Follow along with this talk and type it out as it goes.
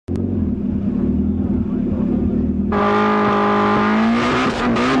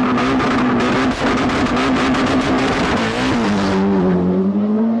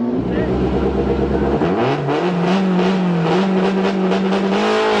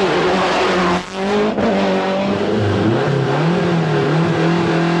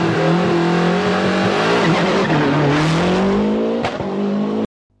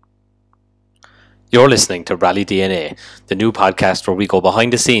You're listening to Rally DNA, the new podcast where we go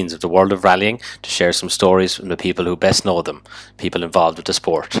behind the scenes of the world of rallying to share some stories from the people who best know them, people involved with the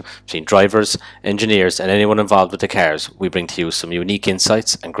sport. Between drivers, engineers, and anyone involved with the cars, we bring to you some unique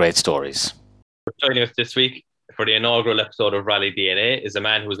insights and great stories. Joining us this week for the inaugural episode of Rally DNA is a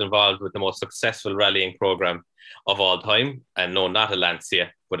man who was involved with the most successful rallying program of all time, and no, not a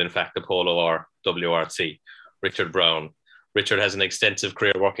Lancia, but in fact the Polo or WRC, Richard Browne. Richard has an extensive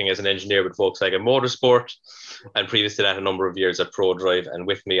career working as an engineer with Volkswagen Motorsport, and previous to that, a number of years at ProDrive. And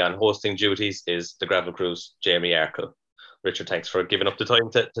with me on hosting duties is the Gravel Crew's Jamie Arkle. Richard, thanks for giving up the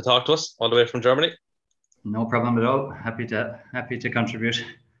time to talk to us all the way from Germany. No problem at all. Happy to contribute.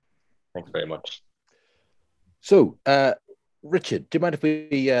 Thanks very much. So, Richard, do you mind if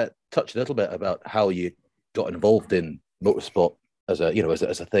we touch a little bit about how you got involved in motorsport as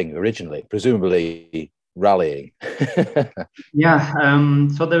a thing originally, presumably rallying? Yeah.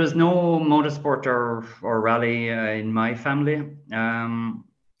 So there was no motorsport or rally in my family.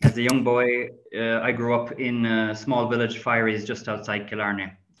 As a young boy, I grew up in a small village, Fieries, just outside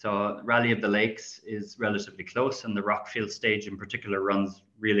Killarney. So Rally of the Lakes is relatively close, and the Rockfield stage in particular runs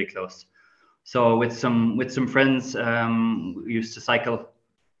really close. So with some friends, we used to cycle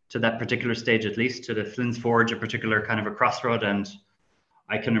to that particular stage, at least to the Flynn's Forge, a particular kind of a crossroad. And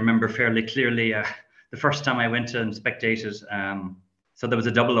I can remember fairly clearly the first time I went to and spectated. So there was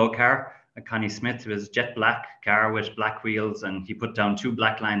a 00 car, a Connie Smith. It was a jet black car with black wheels, and he put down 2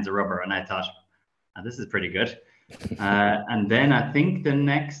 black lines of rubber. And I thought, this is pretty good. And then I think the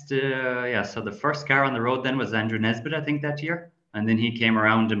next, so the first car on the road then was Andrew Nesbitt, I think, that year. And then he came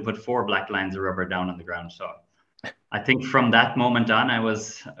around and put 4 black lines of rubber down on the ground. So I think from that moment on, I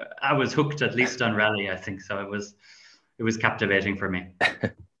was hooked, at least on rally, I think. So it was captivating for me.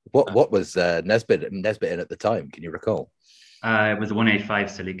 What was Nesbitt in at the time? Can you recall? It was a 185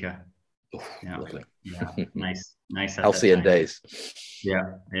 Celica. Oh, yeah, lovely. Yeah, nice. Halcyon days.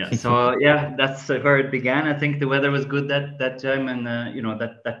 Yeah. So that's where it began. I think the weather was good that time, and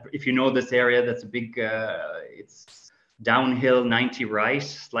that if you know this area, that's a big. It's downhill 90 right,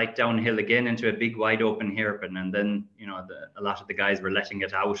 slight downhill again into a big wide open hairpin, and then a lot of the guys were letting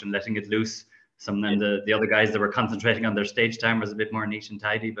it out and letting it loose. Sometimes the other guys that were concentrating on their stage time was a bit more neat and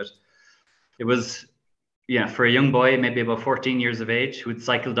tidy, but it was, for a young boy, maybe about 14 years of age, who'd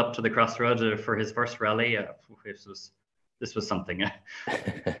cycled up to the crossroad for his first rally. This was something. It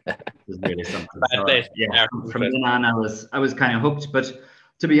was really something. From then on, I was kind of hooked. But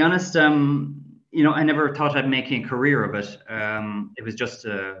to be honest, I never thought I'd make a career of it. It was just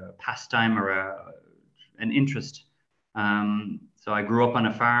a pastime or an interest. So I grew up on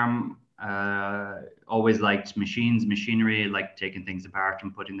a farm. Always liked machinery, liked taking things apart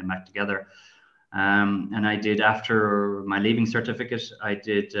and putting them back together. And I did, after my leaving certificate, I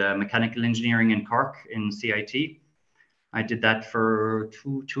did mechanical engineering in Cork in CIT. I did that for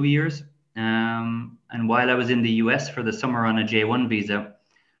two years. And while I was in the US for the summer on a J1 visa,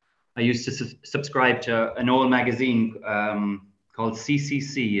 I used to subscribe to an old magazine called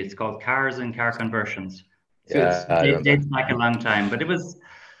CCC. It's called Cars and Car Conversions. So it dates back a long time, but it was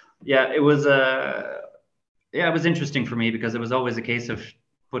interesting for me because it was always a case of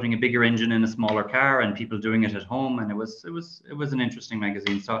putting a bigger engine in a smaller car and people doing it at home, and it was an interesting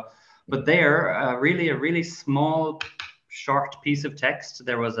magazine. So, but there, really a really small, short piece of text.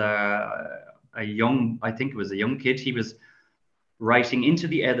 There was a young kid. He was writing into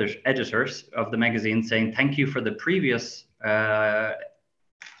the editors of the magazine saying thank you for the previous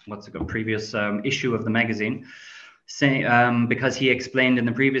issue of the magazine. Because he explained in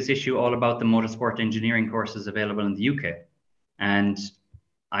the previous issue all about the motorsport engineering courses available in the UK. And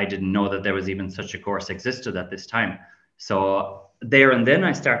I didn't know that there was even such a course existed at this time. So there and then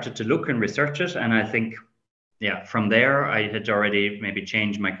I started to look and research it. And I think, from there, I had already maybe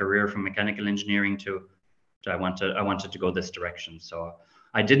changed my career from mechanical engineering to I wanted to go this direction. So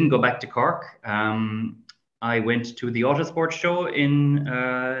I didn't go back to Cork. I went to the Autosport show in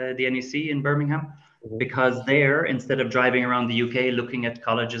the NEC in Birmingham. Because there, instead of driving around the UK looking at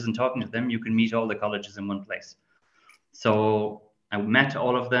colleges and talking to them, you can meet all the colleges in one place. So I met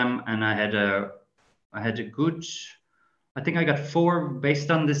all of them, and I had a good. I think I got 4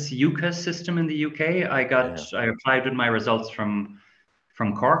 based on this UCAS system in the UK. I applied with my results from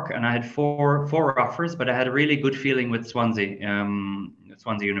Cork, and I had four offers, but I had a really good feeling with Swansea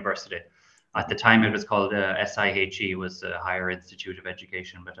University. At the time, it was called SIHE, was a Higher Institute of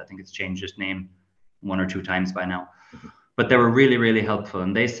Education, but I think it's changed its name 1 or 2 times by now. But they were really, really helpful.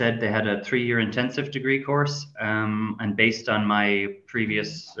 And they said they had a 3-year intensive degree course. And based on my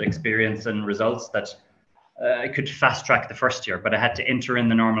previous experience and results, that I could fast track the first year, but I had to enter in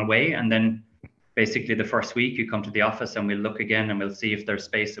the normal way. And then basically the first week you come to the office and we'll look again and we'll see if there's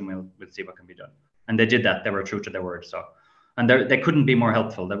space and we'll see what can be done. And they did that. They were true to their word. So, and they couldn't be more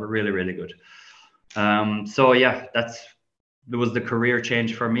helpful. They were really, really good. So yeah, there was the career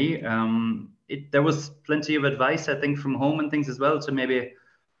change for me. There was plenty of advice, I think, from home and things as well, to maybe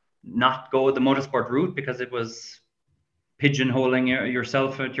not go the motorsport route, because it was pigeonholing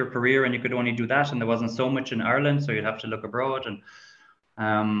yourself at your career, and you could only do that, and there wasn't so much in Ireland, so you'd have to look abroad. And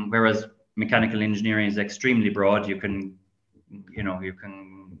whereas mechanical engineering is extremely broad, you can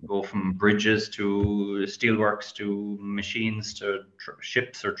go from bridges to steelworks to machines to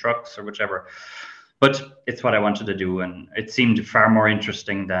ships or trucks or whichever. But it's what I wanted to do, and it seemed far more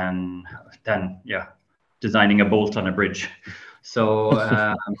interesting than designing a bolt on a bridge. So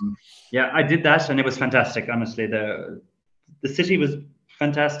I did that, and it was fantastic. Honestly, the city was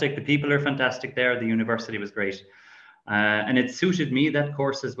fantastic. The people are fantastic there. The university was great, and it suited me, that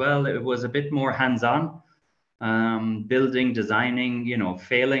course as well. It was a bit more hands-on, building, designing,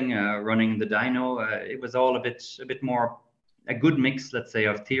 failing, running the dyno. It was all a bit more a good mix, let's say,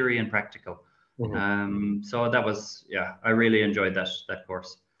 of theory and practical. So that was, I really enjoyed that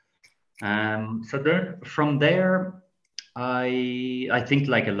course. So then from there, I think,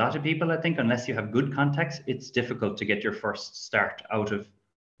 like a lot of people, I think unless you have good contacts, it's difficult to get your first start out of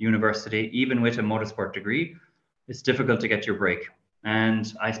university. Even with a motorsport degree, it's difficult to get your break.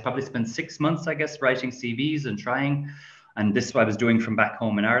 And I probably spent 6 months, I guess, writing CVs and trying. And this is what I was doing from back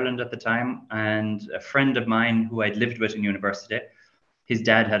home in Ireland at the time. And a friend of mine who I'd lived with in university, his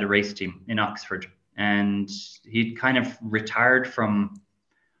dad had a race team in Oxford, and he'd kind of retired from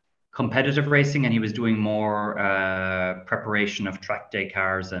competitive racing, and he was doing more preparation of track day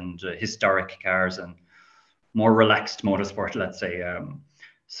cars and historic cars and more relaxed motorsport, let's say.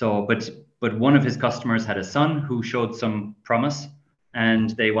 But one of his customers had a son who showed some promise,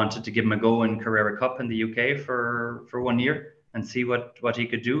 and they wanted to give him a go in Carrera Cup in the UK for 1 year and see what he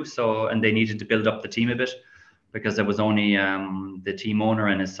could do. So, and they needed to build up the team a bit, because there was only the team owner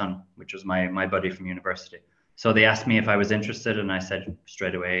and his son, which was my buddy from university. So they asked me if I was interested, and I said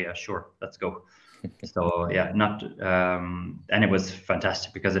straight away, sure, let's go. So and it was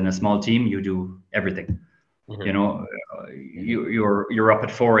fantastic, because in a small team you do everything. You're up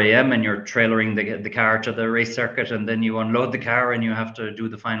at 4 a.m. and you're trailering the car to the race circuit, and then you unload the car and you have to do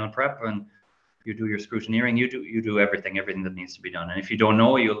the final prep, and you do your scrutineering. You do everything that needs to be done. And if you don't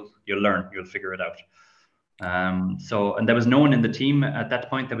know, you'll learn. You'll figure it out. And there was no one in the team at that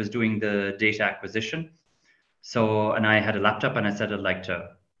point that was doing the data acquisition. So, and I had a laptop, and I said, I'd like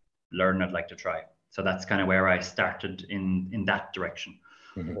to learn, I'd like to try. So that's kind of where I started in that direction.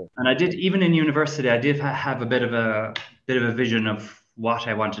 And I did, even in university, I did have a bit of a vision of what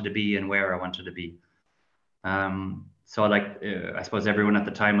I wanted to be and where I wanted to be. So I suppose everyone at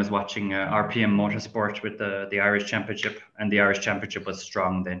the time was watching RPM Motorsport with the Irish Championship, and the Irish Championship was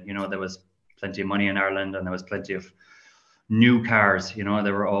strong then. There was plenty of money in Ireland, and there was plenty of new cars. There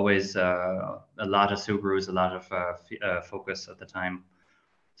were always a lot of Subarus, a lot of Focus at the time.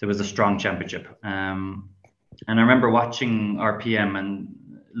 So it was a strong championship. And I remember watching RPM and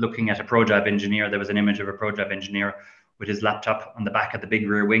looking at a ProDrive engineer. There was an image of a ProDrive engineer with his laptop on the back of the big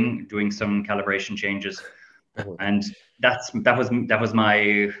rear wing doing some calibration changes. And that was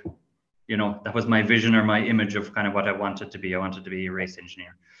my vision, or my image of kind of what I wanted to be. I wanted to be a race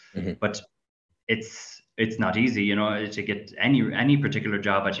engineer. But it's not easy, to get any particular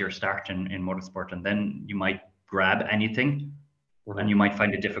job at your start in motorsport, and then you might grab anything, and you might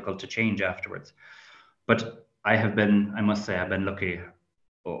find it difficult to change afterwards. But I must say, I've been lucky.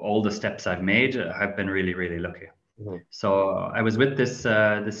 All the steps I've made, I've been really, really lucky. So I was with this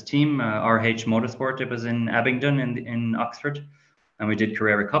team, RH Motorsport. It was in Abingdon in Oxford, and we did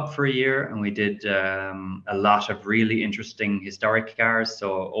Carrera Cup for a year, and we did a lot of really interesting historic cars.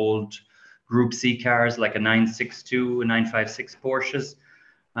 So old Group C cars, like a 962, a 956 Porsches.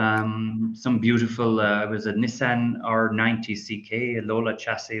 Some beautiful, it was a Nissan R90 CK, a Lola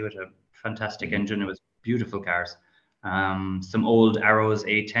chassis with a fantastic engine. It was beautiful cars. Some old Arrows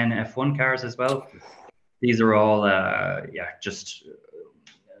A10 F1 cars as well. These are all,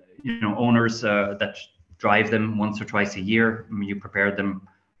 owners that drive them once or twice a year. You prepare them,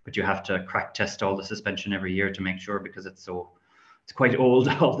 but you have to crack test all the suspension every year to make sure, because it's quite old,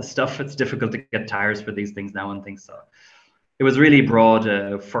 all the stuff. It's difficult to get tires for these things now and things. So it was really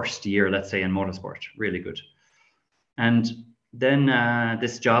broad first year, let's say, in motorsport, really good. And then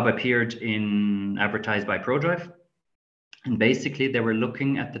this job appeared advertised by ProDrive. And basically they were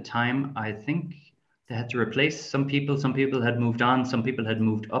looking at the time, I think they had to replace some people. Some people had moved on. Some people had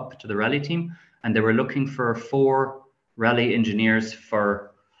moved up to the rally team, and they were looking for 4 rally engineers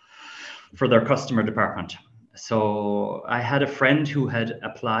for for their customer department. So I had a friend who had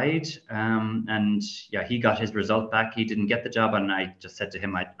applied, and yeah, he got his result back. He didn't get the job, and I just said to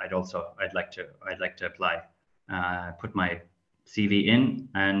him, I'd like to apply. Put my CV in,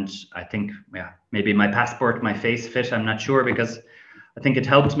 and I think, yeah, maybe my passport, my face fit. I'm not sure, because I think it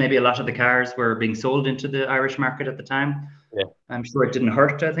helped. Maybe a lot of the cars were being sold into the Irish market at the time. Yeah. I'm sure it didn't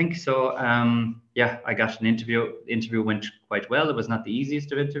hurt, I think. So yeah, I got an interview. The interview went quite well. It was not the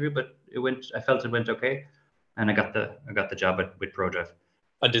easiest of interview, but I felt it went okay. And I got the job with ProDrive.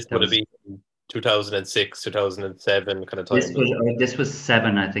 And this would have been 2006, 2007 kind of time. This was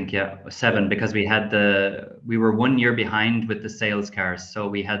 7, I think. Yeah, 7, because we were 1 year behind with the sales cars. So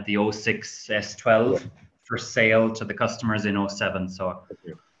we had the 06 S12 for sale to the customers in 07. So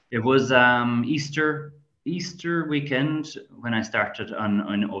it was Easter weekend when I started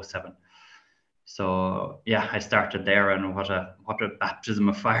on 07. So yeah, I started there, and what a baptism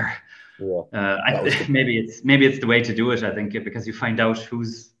of fire. Yeah. Maybe it's the way to do it, I think, because you find out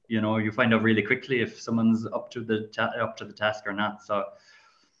you find out really quickly if someone's up to the task or not. So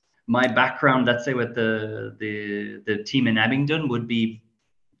my background, let's say, with the team in Abingdon would be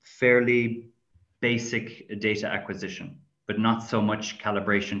fairly basic data acquisition, but not so much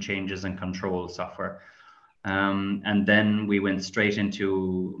calibration changes and control software. And then we went straight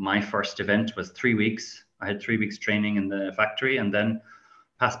into my first event. Was 3 weeks. I had 3 weeks training in the factory, and then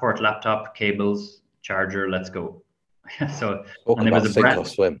passport, laptop, cables, charger, let's go. So, and it was a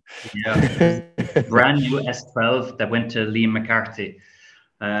brand new S12 that went to Liam McCarthy.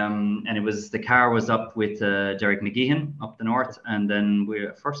 And the car was up with Derek McGeehan up the north. And then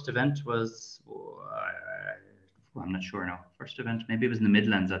first event was, I'm not sure now. First event, maybe it was in the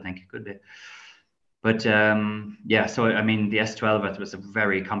Midlands, I think it could be. But yeah, so I mean, the S12, it was a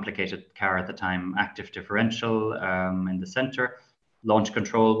very complicated car at the time. Active differential in the center. Launch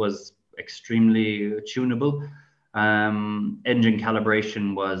control was extremely tunable. Engine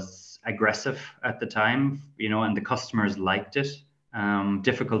calibration was aggressive at the time, and the customers liked it.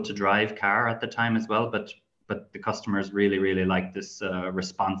 Difficult to drive car at the time as well, but the customers really, really liked this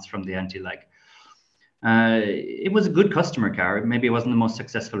response from the anti-lag. It was a good customer car. Maybe it wasn't the most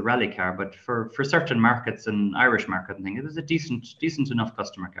successful rally car, but for certain markets and Irish market and thing, it was a decent enough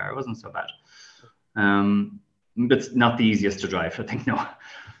customer car. It wasn't so bad. But it's not the easiest to drive, I think, no.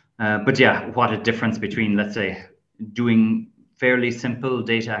 But yeah, what a difference between, let's say, doing fairly simple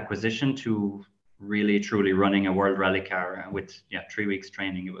data acquisition to really truly running a world rally car with 3 weeks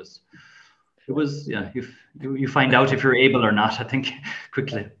training. It was you find out if you're able or not, I think,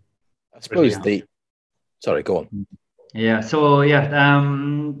 quickly. I suppose sorry, go on. Yeah, so yeah,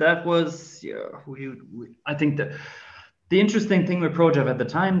 that was I think the interesting thing with ProDrive at the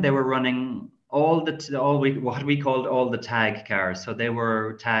time, they were running what we called all the tag cars. So they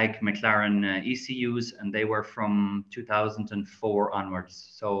were tag McLaren ECUs, and they were from 2004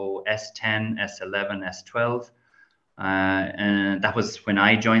 onwards. So S10, S11, S12, and that was when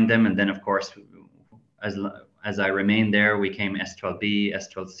I joined them. And then, of course, as I remained there, we came S12B,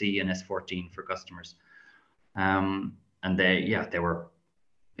 S12C, and S14 for customers. And they were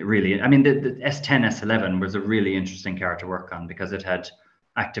really, I mean, the S10, S11 was a really interesting car to work on, because it had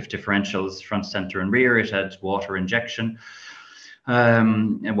active differentials, front, center, and rear. It had water injection,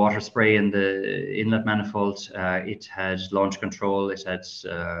 and water spray in the inlet manifold. It had launch control. It had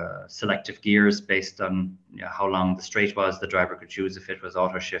selective gears based on how long the straight was. The driver could choose if it was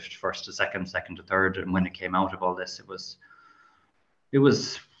auto shift first to second, second to third. And when it came out of all this, they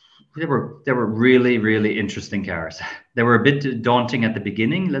were really, really interesting cars. They were a bit daunting at the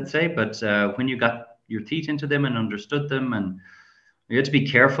beginning, let's say, but when you got your teeth into them and understood them, and you had to be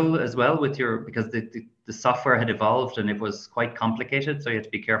careful as well because the software had evolved and it was quite complicated. So you had to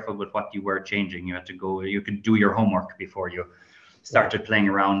be careful with what you were changing. You could do your homework before you started playing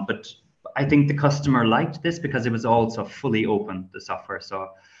around. But I think the customer liked this because it was also fully open, the software.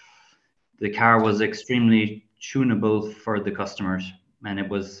 So the car was extremely tunable for the customers, and it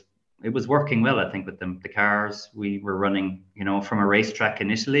was working well, I think, with them. The cars we were running, from a racetrack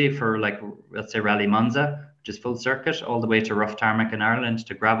in Italy for, like, let's say Rally Monza, which is full circuit, all the way to rough tarmac in Ireland,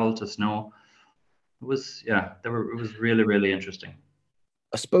 to gravel, to snow. It was really, really interesting.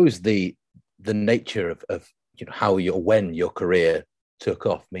 I suppose the nature of when your career took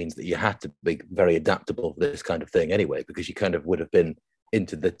off means that you had to be very adaptable for this kind of thing anyway, because you kind of would have been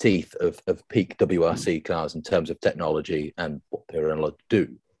into the teeth of peak WRC cars in terms of technology and what they were allowed to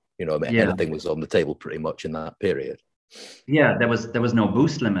do. Anything was on the table pretty much in that period. Yeah, there was no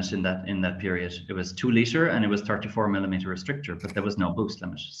boost limit in that period. It was 2 liter and it was 34 millimeter restrictor, but there was no boost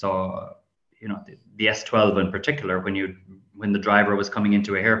limit. So the S12 in particular, when the driver was coming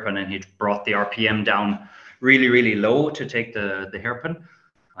into a hairpin and he'd brought the RPM down really, really low to take the hairpin.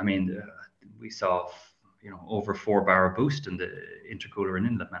 I mean, we saw, over 4 bar boost in the intercooler and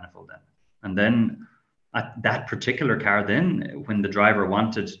inlet manifold then. And then at that particular car then, when the driver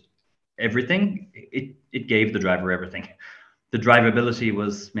wanted everything, it gave the driver everything. The drivability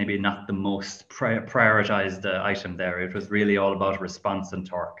was maybe not the most prioritized item there. It was really all about response and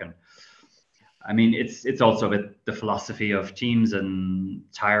torque. And I mean, it's also with the philosophy of teams and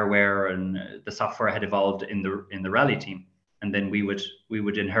tire wear, and the software had evolved in the rally team. And then we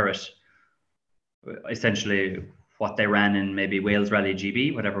would inherit essentially what they ran in maybe Wales Rally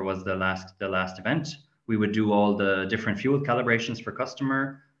GB, whatever was the last event. We would do all the different fuel calibrations for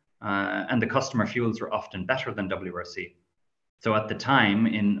customer, and the customer fuels were often better than WRC. So at the time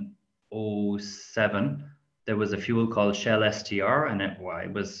in 2007, there was a fuel called Shell STR, and it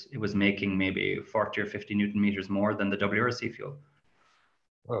was making maybe 40 or 50 Newton meters more than the WRC fuel.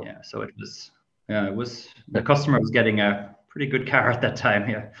 Oh. Yeah, so it was the customer was getting a pretty good car at that time.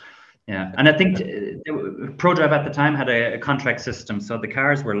 Yeah. And I think ProDrive at the time had a contract system, so the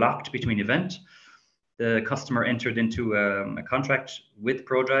cars were locked between event. The customer entered into a contract with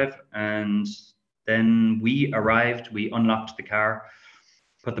ProDrive, and then we arrived, we unlocked the car,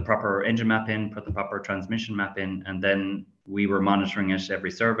 put the proper engine map in, put the proper transmission map in, and then we were monitoring it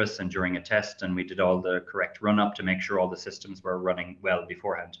every service and during a test, and we did all the correct run up to make sure all the systems were running well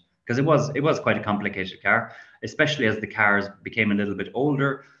beforehand. Because it was quite a complicated car, especially as the cars became a little bit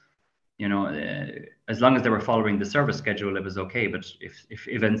older. As long as they were following the service schedule, it was okay. But if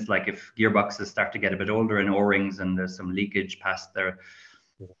events like if gearboxes start to get a bit older and O-rings and there's some leakage past there,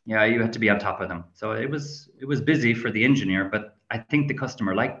 yeah, you had to be on top of them. So it was busy for the engineer, but I think the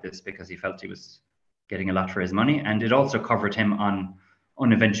customer liked this because he felt he was getting a lot for his money, and it also covered him on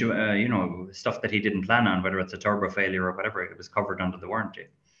eventual, stuff that he didn't plan on, whether it's a turbo failure or whatever. It was covered under the warranty.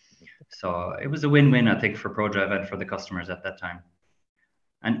 So it was a win-win, I think, for ProDrive and for the customers at that time.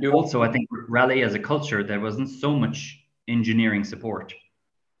 And also, I think rally as a culture, there wasn't so much engineering support.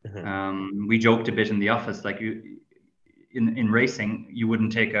 Mm-hmm. We joked a bit in the office, like in racing, you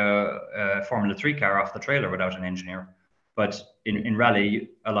wouldn't take a Formula 3 car off the trailer without an engineer. But in rally,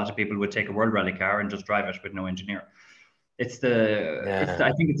 a lot of people would take a World Rally car and just drive it with no engineer. I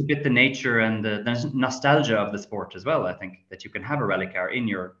think it's a bit the nature and the nostalgia of the sport as well. I think that you can have a rally car in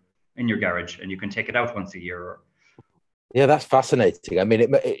your garage and you can take it out once a year. Yeah, that's fascinating. I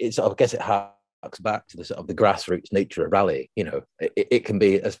mean, I guess it harks back to the sort of the grassroots nature of rally. It can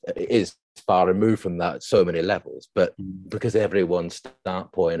be it is far removed from that at so many levels, but because everyone's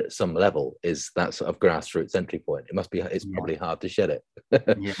start point at some level is that sort of grassroots entry point, it's probably hard to shed it.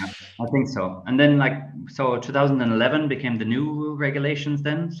 Yeah, I think so. And then 2011 became the new regulations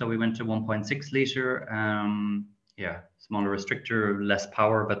then. So we went to 1.6 liter. Smaller restrictor, less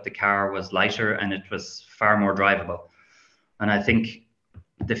power, but the car was lighter and it was far more drivable. And I think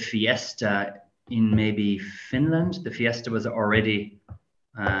the Fiesta in maybe Finland, the Fiesta was already,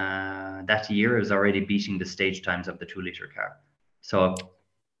 that year, it was already beating the stage times of the 2-liter car. So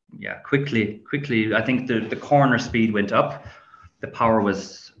yeah, quickly, I think the corner speed went up. The power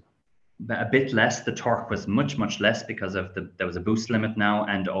was a bit less. The torque was much, much less because of there was a boost limit now,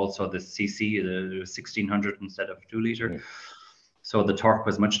 and also the CC, the 1600 instead of 2-liter. Mm. So the torque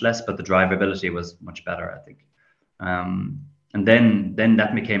was much less, but the drivability was much better, I think. And then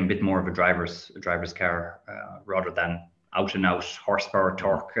that became a bit more of a driver's car rather than out and out horsepower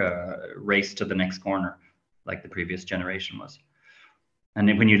torque race to the next corner like the previous generation was. And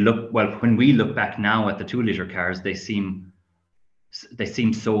then when we look back now at the 2-liter cars, they seem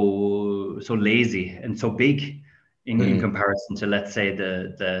so lazy and so big in comparison to, let's say,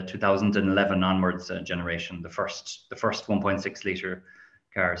 the 2011 onwards generation, the first 1.6 liter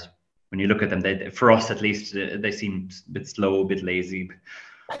cars. When you look at them, for us at least, they seem a bit slow, a bit lazy.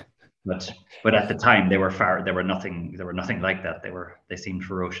 But at the time, they were nothing like that. They seemed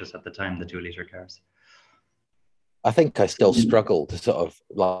ferocious at the time, the 2-liter cars. I think I still struggle to sort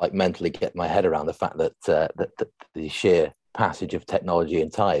of mentally get my head around the fact that the sheer passage of technology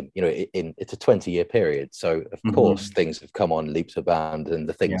and time, it's a 20-year period. So of course things have come on leaps and bounds, and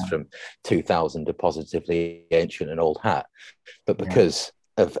the things from 2000 are positively ancient and old hat. But because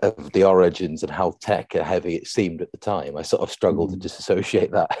of the origins and how tech heavy it seemed at the time, I sort of struggle to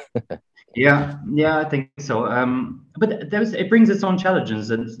disassociate that. Yeah, I think so. But it brings its own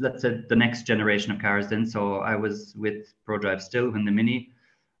challenges, and let's say the next generation of cars then. So I was with ProDrive still when the Mini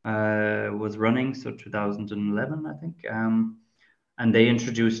was running, so 2011, I think. And they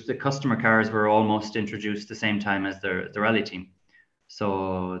introduced, the customer cars were almost introduced the same time as the rally team.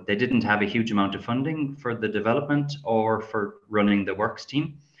 So they didn't have a huge amount of funding for the development or for running the works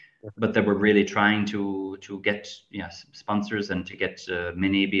team, but they were really trying to get sponsors and to get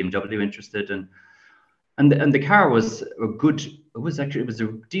Mini BMW interested, and the car was a good. It was a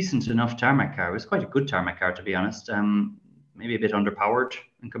decent enough tarmac car. It was quite a good tarmac car, to be honest. Maybe a bit underpowered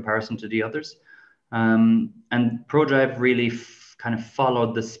in comparison to the others. And ProDrive really kind of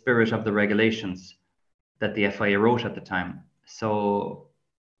followed the spirit of the regulations that the FIA wrote at the time. So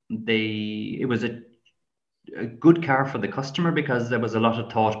it was a good car for the customer because there was a lot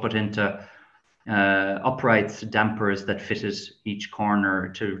of thought put into uprights, dampers that fitted each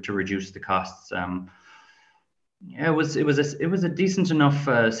corner to reduce the costs. It was a decent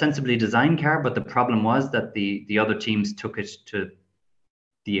enough, sensibly designed car, but the problem was that the other teams took it to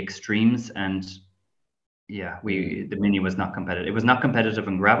the extremes, and the Mini was not competitive. It was not competitive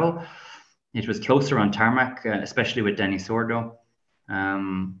in gravel. It was closer on tarmac, especially with Denny Sordo.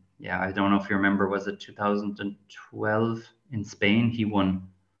 I don't know if you remember, was it 2012 in Spain? He won,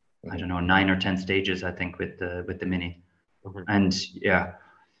 I don't know, 9 or 10 stages, I think, with the Mini. And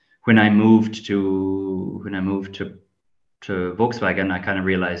when I moved to Volkswagen, I kind of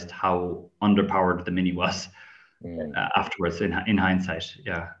realized how underpowered the Mini was afterwards in hindsight.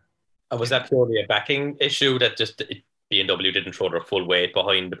 Yeah. And was that purely a backing issue that just BMW didn't throw their full weight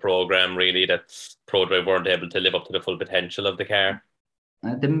behind the program, really, that ProDrive weren't able to live up to the full potential of the car?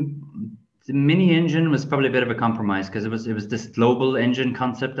 The Mini engine was probably a bit of a compromise because it was this global engine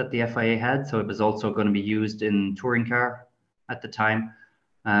concept that the FIA had, so it was also going to be used in touring car at the time,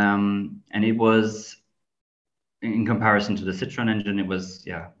 and it was, in comparison to the Citroen engine, it was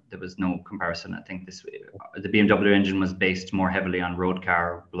there was no comparison. I think the BMW engine was based more heavily on road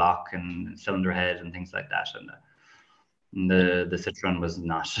car block and cylinder head and things like that, and the Citroen was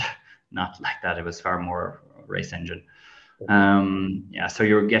not like that. It was far more race engine. So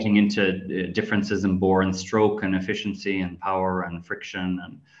you're getting into differences in bore and stroke and efficiency and power and friction,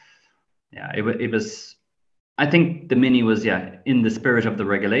 and it was. I think the Mini was in the spirit of the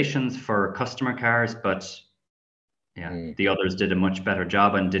regulations for customer cars, but the others did a much better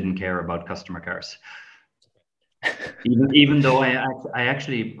job and didn't care about customer cars. Even though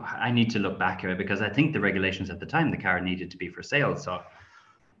I need to look back here because I think the regulations at the time, the car needed to be for sale. So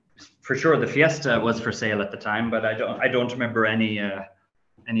for sure the Fiesta was for sale at the time, but I don't remember any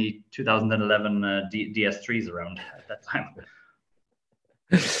 2011 DS3s around at that time.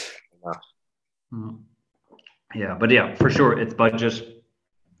 But for sure it's budget,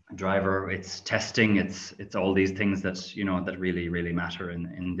 driver, it's testing, it's all these things that that really matter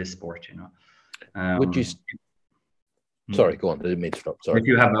in this sport. Would you? Sorry, go on. I didn't mean to stop. Sorry.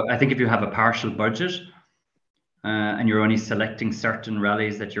 I think if you have a partial budget and you're only selecting certain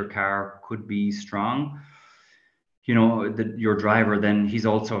rallies that your car could be strong, your driver, then he's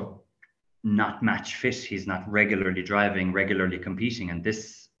also not match fit. He's not regularly driving, regularly competing, and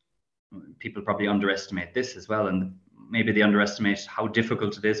this people probably underestimate this as well, and maybe they underestimate how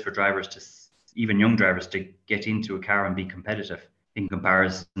difficult it is for drivers even young drivers, to get into a car and be competitive in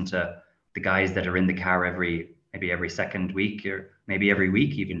comparison to the guys that are in the car maybe every second week or maybe every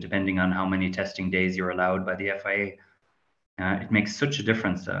week, even depending on how many testing days you're allowed by the FIA. It makes such a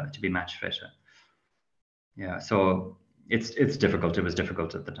difference to be match fit. So it's difficult. It was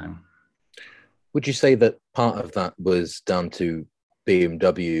difficult at the time. Would you say that part of that was down to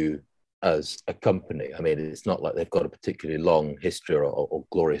BMW as a company? I mean, it's not like they've got a particularly long history or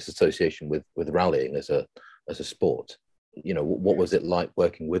glorious association with rallying as a sport. What was it like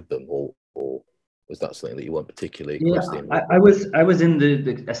working with them, or was that something that you weren't particularly closely involved? I was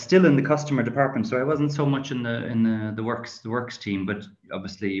in still in the customer department, so I wasn't so much in the works team, but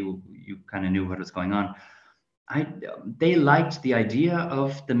obviously you kind of knew what was going on. They liked the idea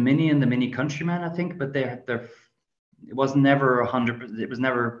of the Mini and the Mini Countryman, I think, but it was never 100%. It was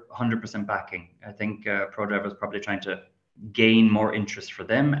never 100% backing. I think ProDrive was probably trying to gain more interest for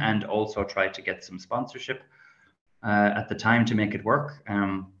them and also try to get some sponsorship at the time to make it work.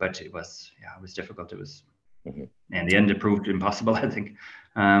 But it was difficult. It was in the end it proved impossible, I think.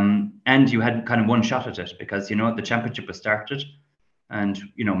 And you had kind of one shot at it because the championship was started, and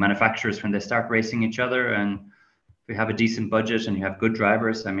manufacturers, when they start racing each other, and if you have a decent budget and you have good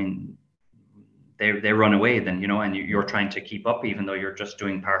drivers, I mean, they run away then, and you're trying to keep up even though you're just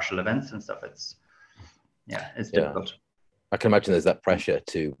doing partial events and stuff. It's difficult. I can imagine there's that pressure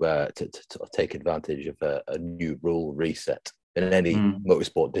to take advantage of a new rule reset in any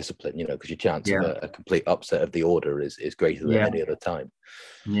motorsport discipline, because your chance of a complete upset of the order is greater than any other time.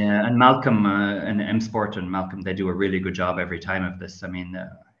 And Malcolm and M Sport and Malcolm, they do a really good job every time of this. I mean,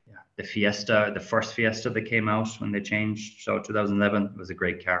 Fiesta, the first Fiesta that came out when they changed. So 2011 was a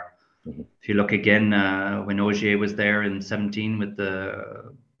great car. If you look again, when Ogier was there in 17 with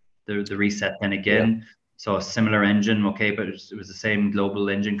the reset, then again. So a similar engine, okay, but it was the same global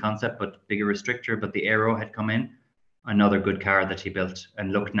engine concept, but bigger restrictor. But the Aero had come in, another good car that he built.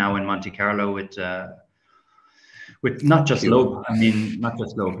 And look now in Monte Carlo with not just low. I mean, not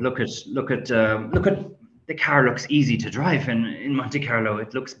just low. Look at the car looks easy to drive in Monte Carlo.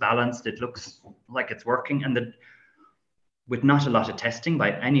 It looks balanced. It looks like it's working, and with not a lot of testing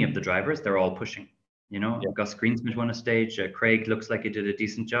by any of the drivers, they're all pushing. You know, Gus Greensmith won a stage. Craig looks like he did a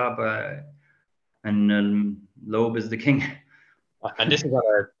decent job, and Loeb is the king. And this is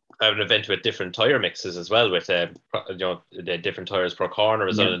an event with different tire mixes as well, with the different tires per corner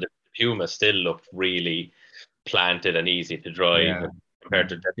as well. And the Puma still looked really planted and easy to drive compared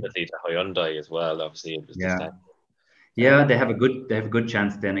to definitely to Hyundai as well. Obviously, it was they have a good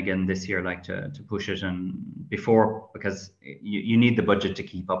chance then again this year, like to push it, and before, because you need the budget to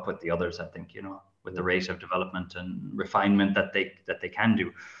keep up with the others. I think, you know, with the rate of development and refinement that they can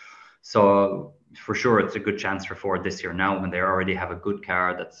do. So for sure, it's a good chance for Ford this year now when they already have a good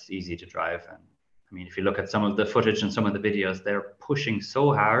car that's easy to drive. And I mean, if you look at some of the footage and some of the videos, they're pushing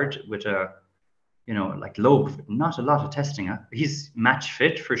so hard with like Loeb, not a lot of testing. He's match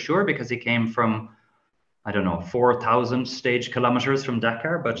fit for sure because he came from, I don't know, 4,000 stage kilometers from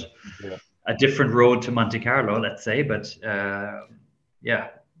Dakar, but a different road to Monte Carlo, let's say. But car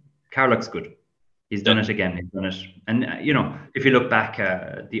looks good. He's done it again. He's done it. And, you know, if you look back,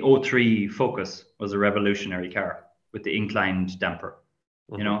 the 03 Focus was a revolutionary car with the inclined damper.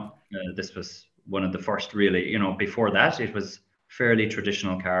 You know, this was one of the first really, you know, before that, it was fairly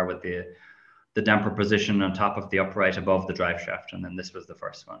traditional car with the damper position on top of the upright above the drive shaft. And then this was the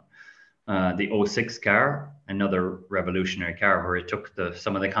first one. The 06 car, another revolutionary car where it took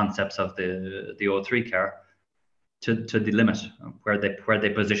some of the concepts of the 03 car to the limit, where they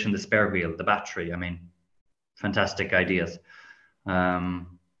position the spare wheel, the battery. I mean, fantastic ideas. And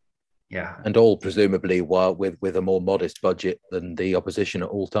all presumably with a more modest budget than the opposition at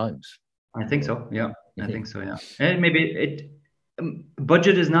all times. I think so. Yeah, I think so. Yeah, and maybe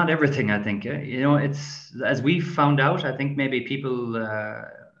budget is not everything. I think, you know, it's, as we found out, I think maybe people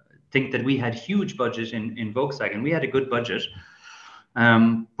think that we had huge budget in Volkswagen. We had a good budget,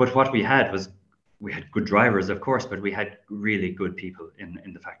 but what we had was, we had good drivers, of course, but we had really good people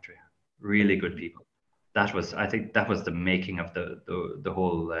in the factory. Really good people. I think that was the making of the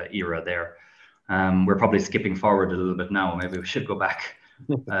whole era there. We're probably skipping forward a little bit now. Maybe we should go back.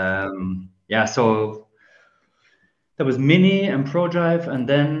 So there was Mini and ProDrive, and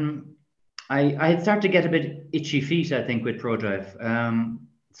then I had started to get a bit itchy feet, I think, with ProDrive.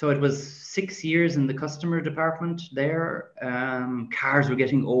 So it was 6 years in the customer department there. Cars were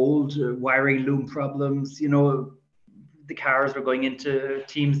getting old, wiring loom problems. You know, the cars were going into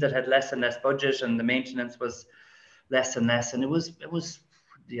teams that had less and less budget, and the maintenance was less and less. And it was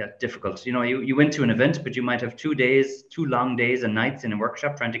difficult. You know, you went to an event, but you might have 2 long days and nights in a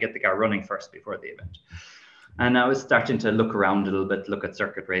workshop trying to get the car running first before the event. And I was starting to look around a little bit, look at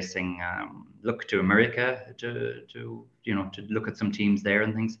circuit racing, look to America to look at some teams there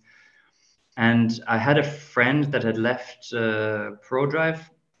and things. And I had a friend that had left ProDrive.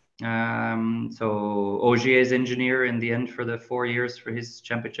 So Ogier's engineer in the end for the 4 years for his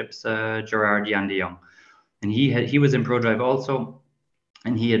championships, Gerard Jan de Jong. And he was in ProDrive also.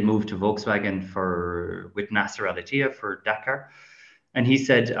 And he had moved to Volkswagen with Nasser Al-Attiyah for Dakar. And he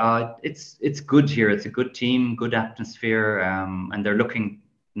said, it's good here. It's a good team, good atmosphere. And they're looking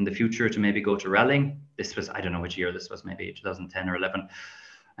in the future to maybe go to rallying. This was, I don't know which year this was, maybe 2010 or 11.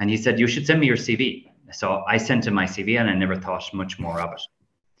 And he said, you should send me your CV. So I sent him my CV, and I never thought much more of it.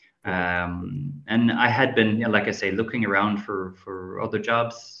 And I had been, like I say, looking around for other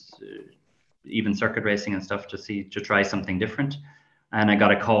jobs, even circuit racing and stuff, to try something different. And I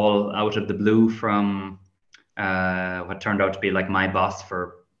got a call out of the blue from what turned out to be like my boss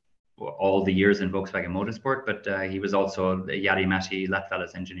for all the years in Volkswagen Motorsport, but he was also the Jari-Matti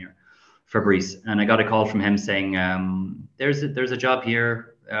Latvalas engineer, Fabrice. And I got a call from him saying, there's a job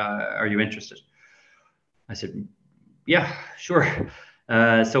here. Are you interested? I said, yeah, sure.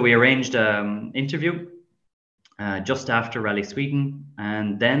 So we arranged an interview just after Rally Sweden.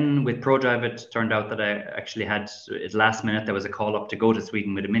 And then with ProDrive, it turned out that I actually had, at last minute, there was a call up to go to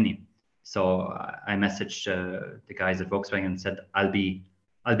Sweden with a Mini. So I messaged the guys at Volkswagen and said, I'll be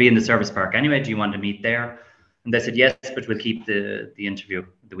in the service park anyway. Do you want to meet there? And they said, yes, but we'll keep the interview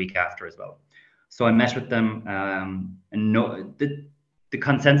the week after as well. So I met with them, and the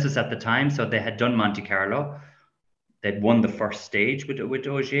consensus at the time, so they had done Monte Carlo. they'd won the first stage with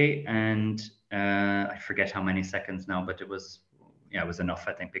Ogier, and I forget how many seconds now, but it was enough,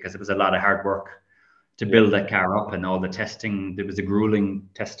 I think, because it was a lot of hard work to build that car up, and all the testing. There was a grueling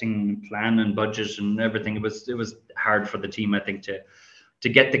testing plan and budget and everything. It was hard for the team, I think, to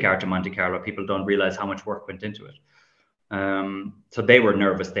get the car to Monte Carlo. People don't realize how much work went into it. So they were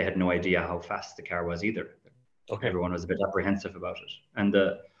nervous. They had no idea how fast the car was either. Okay. Everyone was a bit apprehensive about it. And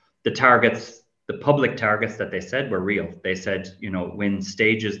the targets, the public targets that they said were real. They said, win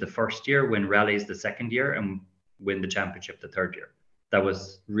stages the first year, win rallies the second year, and win the championship the third year. That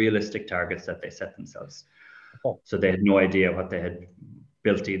was realistic targets that they set themselves. Oh. So they had no idea what they had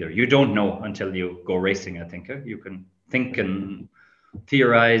built either. You don't know until you go racing, I think. You can think and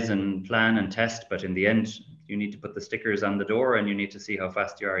theorize and plan and test, but in the end, you need to put the stickers on the door and you need to see how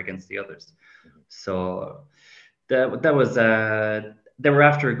fast you are against the others. So that was they were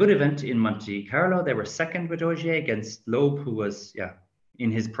after a good event in Monte Carlo. They were second with Ogier against Loeb, who was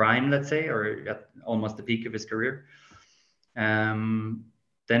in his prime, let's say, or at almost the peak of his career.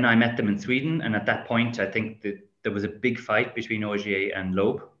 Then I met them in Sweden, and at that point, I think that there was a big fight between Ogier and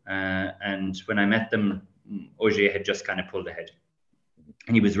Loeb. And when I met them, Ogier had just kind of pulled ahead,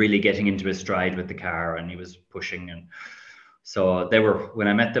 and he was really getting into his stride with the car, and he was pushing. And so when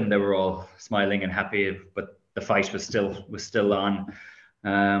I met them, they were all smiling and happy, but the fight was still on.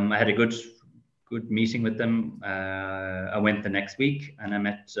 I had a good meeting with them. I went the next week and I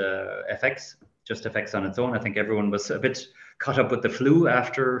met FX, just FX on its own. I think everyone was a bit caught up with the flu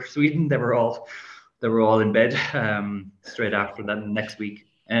after Sweden. They were all in bed straight after that next week.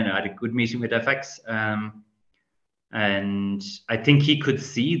 And I had a good meeting with FX. And I think he could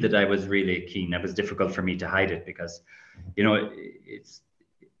see that I was really keen. It was difficult for me to hide it because,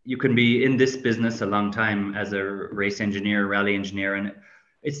 you can be in this business a long time as a race engineer, rally engineer, and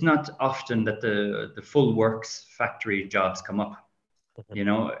it's not often that the full works factory jobs come up.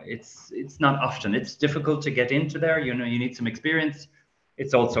 It's not often. It's difficult to get into there. You need some experience.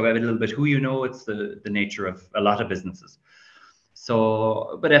 It's also a little bit who it's the nature of a lot of businesses.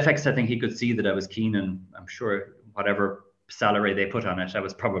 So, but FX, I think he could see that I was keen, and I'm sure whatever salary they put on it, I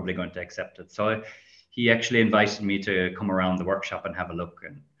was probably going to accept it. So he actually invited me to come around the workshop and have a look.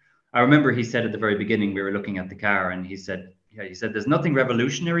 And I remember he said at the very beginning, we were looking at the car, and he said, there's nothing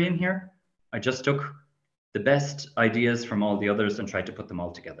revolutionary in here. I just took the best ideas from all the others and tried to put them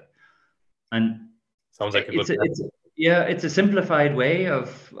all together. And sounds like it's a simplified way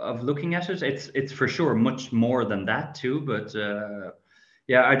of looking at it. It's for sure much more than that too. But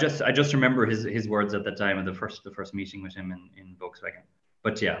I just remember his words at the time of the first meeting with him in Volkswagen.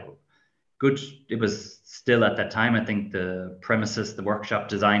 But good. It was still at that time, I think the premises, the workshop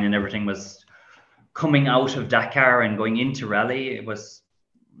design and everything was coming out of Dakar and going into rally. It was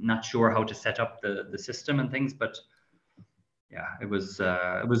not sure how to set up the system and things, but it was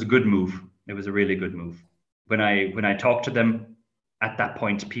a good move. It was a really good move. When I talked to them at that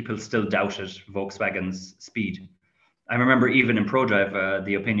point, people still doubted Volkswagen's speed. I remember even in ProDrive,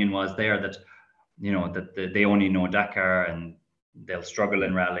 the opinion was there that, that they only know Dakar and they'll struggle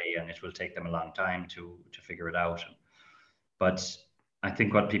in rally and it will take them a long time to figure it out. But I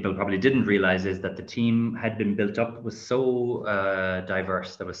think what people probably didn't realize is that the team had been built up, was so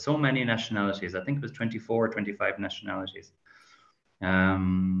diverse. There were so many nationalities. I think it was 24 or 25 nationalities.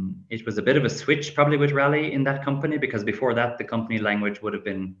 It was a bit of a switch probably with rally in that company, because before that, the company language would have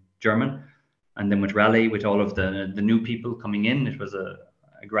been German. And then with rally, with all of the new people coming in, it was a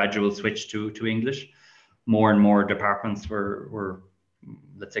gradual switch to English. More and more departments were,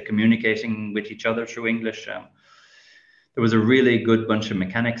 let's say, communicating with each other through English. There was a really good bunch of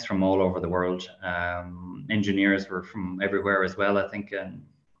mechanics from all over the world. Engineers were from everywhere as well, I think. And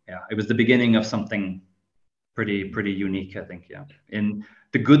it was the beginning of something pretty unique, I think. And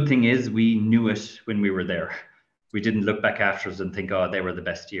the good thing is we knew it when we were there. We didn't look back afterwards and think, oh, they were the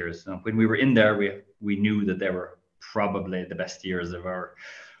best years. So when we were in there, we knew that they were probably the best years of our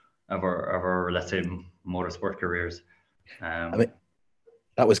let's say motorsport careers. I mean,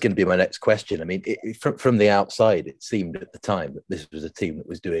 that was going to be my next question. I mean, from the outside, it seemed at the time that this was a team that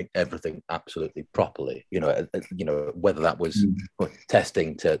was doing everything absolutely properly. Whether that was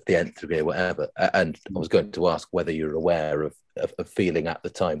testing to the nth degree or whatever. And I was going to ask whether you're aware of feeling at the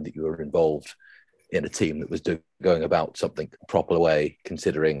time that you were involved in a team that was going about something proper way,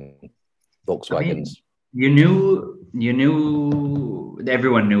 considering Volkswagen's. You knew.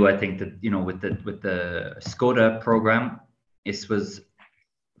 Everyone knew. I think that with the Skoda program, this was,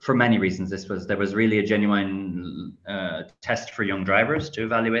 for many reasons, there was really a genuine test for young drivers to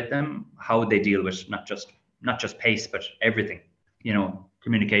evaluate them, how they deal with not just pace, but everything.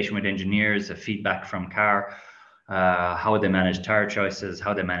 Communication with engineers, feedback from car. how they manage tire choices,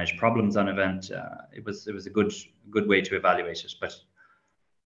 how they manage problems on event. It was a good way to evaluate it. But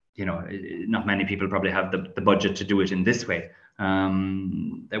not many people probably have the budget to do it in this way.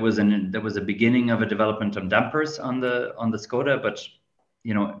 There was a beginning of a development of dampers on the Skoda, but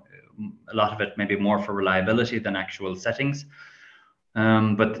a lot of it maybe more for reliability than actual settings.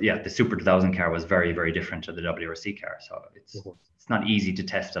 But yeah, the Super 2000 car was very, very different to the WRC car, so it's not easy to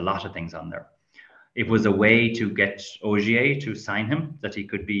test a lot of things on there. It was a way to get Ogier to sign him, that he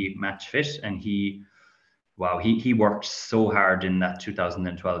could be match fit, and he worked so hard in that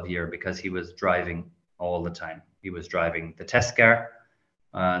 2012 year because he was driving all the time. He was driving the test car,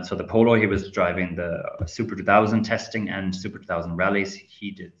 so the Polo. He was driving the Super 2000 testing and Super 2000 rallies.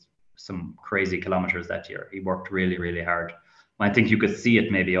 He did some crazy kilometers that year. He worked really, really hard. I think you could see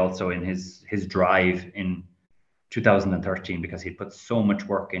it maybe also in his drive in 2013, because he put so much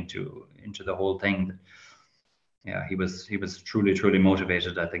work into the whole thing. Yeah, he was truly, truly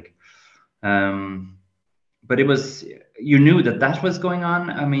motivated, I think. But it was, you knew that was going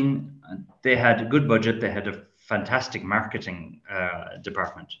on. I mean, they had a good budget. They had a fantastic marketing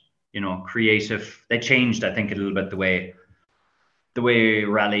department, creative. They changed, I think, a little bit the way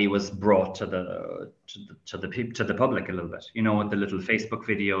rally was brought to the public a little bit, with the little Facebook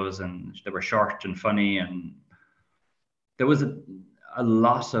videos, and they were short and funny, and there was a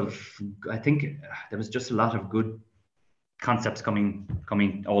lot of, I think there was just a lot of good concepts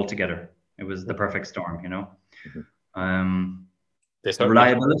coming all together. It was the perfect storm, The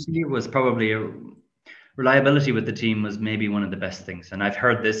reliability was probably reliability with the team was maybe one of the best things, and I've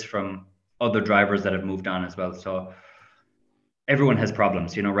heard this from other drivers that have moved on as well. So everyone has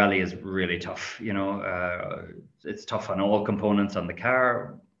problems, rally is really tough, it's tough on all components, on the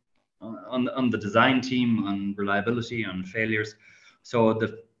car, on the design team, on reliability, on failures. So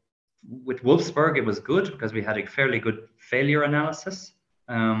with Wolfsburg, it was good because we had a fairly good failure analysis.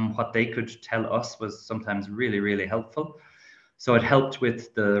 What they could tell us was sometimes really, really helpful. So it helped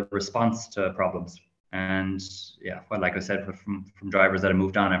with the response to problems. And yeah, well, like I said, from drivers that have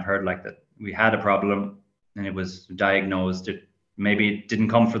moved on, I've heard like that we had a problem and it was diagnosed. Maybe it didn't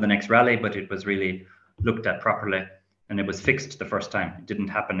come for the next rally, but it was really looked at properly and it was fixed the first time. It didn't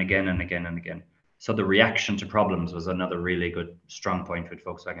happen again and again and again. So the reaction to problems was another really good strong point with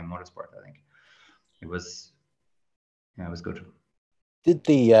Volkswagen Motorsport, I think. It was good. Did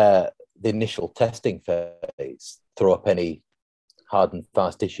the initial testing phase throw up any hard and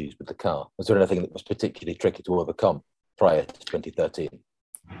fast issues with the car? Was there anything that was particularly tricky to overcome prior to 2013?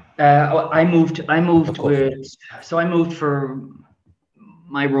 I moved for,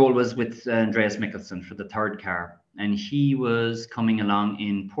 my role was with Andreas Mikkelsen for the third car, and he was coming along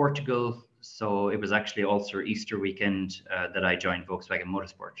in Portugal. So it was actually also Easter weekend that I joined Volkswagen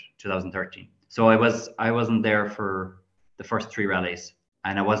Motorsport 2013. So I wasn't there for the first three rallies,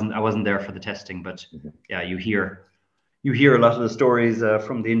 and I wasn't there for the testing, but yeah, you hear a lot of the stories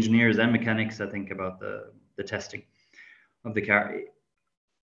from the engineers and mechanics, I think, about the testing of the car.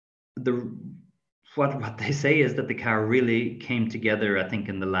 What they say is that the car really came together, I think,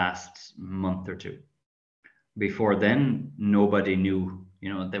 in the last month or two. Before then, nobody knew,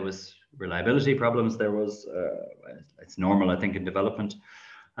 there was reliability problems. There was, it's normal, I think, in development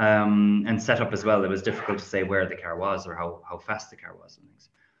and setup as well. It was difficult to say where the car was or how fast the car was and things.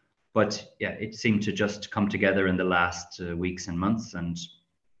 But yeah, it seemed to just come together in the last weeks and months. And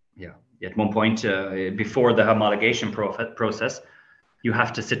yeah, at one point before the homologation process, you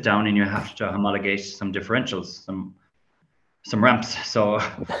have to sit down and you have to homologate some differentials, some ramps. So,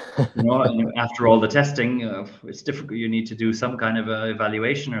 after all the testing, it's difficult. You need to do some kind of a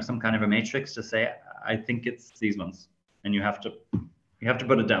evaluation or some kind of a matrix to say, I think it's these ones, and you have to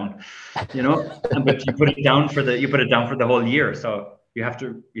put it down, but you put it down for the whole year. So you have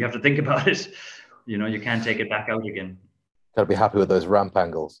to think about it. You can't take it back out again. Got to be happy with those ramp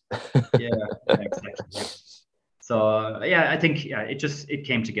angles. Yeah, exactly. So yeah, I think it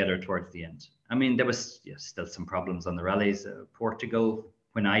came together towards the end. I mean, there was still some problems on the rallies. Portugal,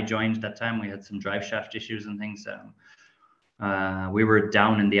 when I joined that time, we had some drive shaft issues and things. We were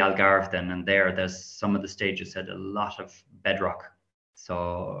down in the Algarve then, and there's some of the stages had a lot of bedrock.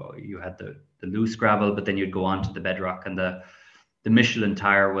 So you had the loose gravel, but then you'd go on to the bedrock, and the Michelin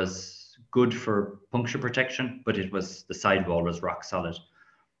tire was good for puncture protection, but the sidewall was rock solid.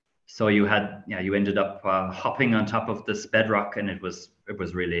 So you ended up hopping on top of this bedrock, and it was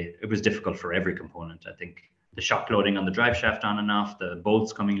difficult for every component. I think the shock loading on the drive shaft on and off, the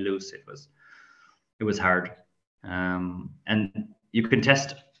bolts coming loose, it was hard. And you can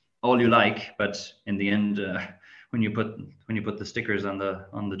test all you like, but in the end, when you put the stickers on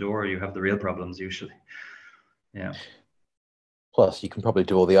the door, you have the real problems usually. Yeah. Plus, you can probably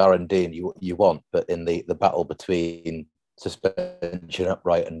do all the R&D and you want, but in the battle between suspension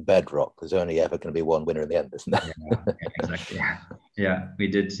upright and bedrock, there's only ever going to be one winner in the end, isn't there? Yeah, exactly. Yeah, we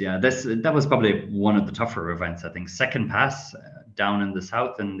did. Yeah, that was probably one of the tougher events. I think second pass down in the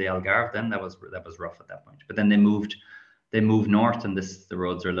south in the Algarve. Then that was rough at that point. But then they moved north, and the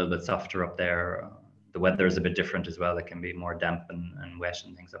roads are a little bit softer up there. The weather is a bit different as well. It can be more damp and wet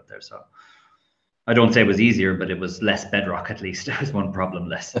and things up there. So I don't say it was easier, but it was less bedrock at least. It was one problem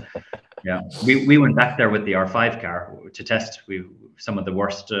less. Yeah, we went back there with the R5 car to test some of the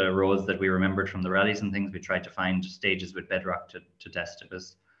worst roads that we remembered from the rallies and things. We tried to find stages with bedrock to test.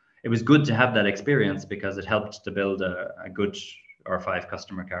 It was good to have that experience because it helped to build a good R5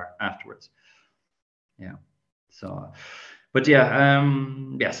 customer car afterwards. Yeah. So, but yeah,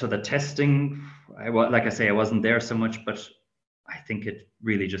 so the testing, like I say, I wasn't there so much, but I think it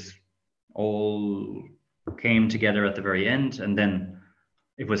really just all came together at the very end, and then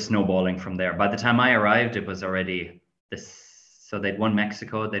it was snowballing from there. By the time I arrived, it was already this. So they'd won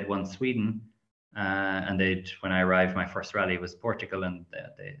Mexico, they'd won Sweden, and when I arrived, my first rally was Portugal, and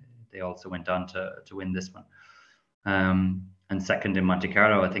they also went on to win this one. And second in Monte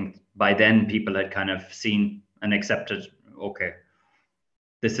Carlo. I think by then people had kind of seen and accepted, okay,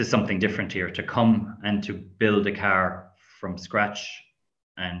 this is something different here. To come and to build a car from scratch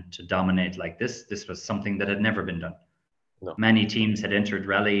and to dominate like this was something that had never been done. No. Many teams had entered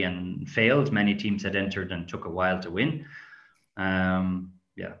rally and failed. Many teams had entered and took a while to win.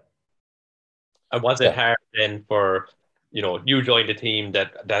 Yeah. And was it hard then for, you joined a team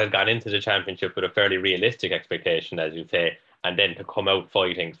that had gone into the championship with a fairly realistic expectation, as you say, and then to come out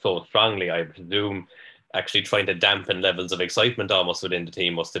fighting so strongly? I presume actually trying to dampen levels of excitement almost within the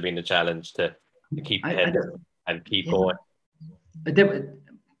team must have been a challenge to keep head and keep going.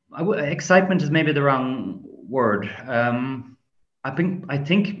 Excitement is maybe the wrong word. I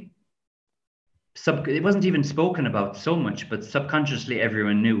think it wasn't even spoken about so much, but subconsciously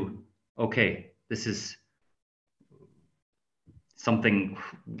everyone knew, okay, this is something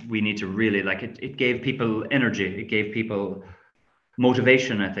we need to really like. It gave people energy. It gave people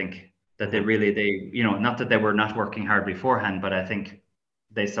motivation. I think that they not that they were not working hard beforehand, but I think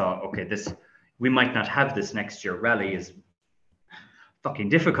they saw, okay, we might not have this next year. Rally is fucking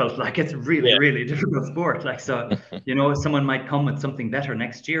difficult. Like, it's really difficult sport. Like, so, someone might come with something better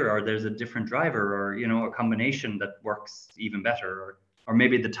next year, or there's a different driver, or, a combination that works even better, or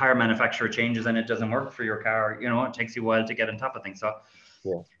maybe the tire manufacturer changes and it doesn't work for your car. It takes you a while to get on top of things. So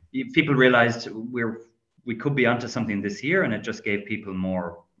people realized we could be onto something this year, and it just gave people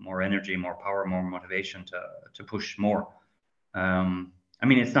more energy, more power, more motivation to push more. I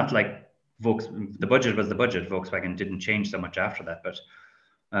mean, it's not like the budget was the budget. Volkswagen didn't change so much after that, but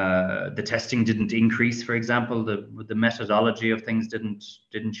the testing didn't increase, for example. The methodology of things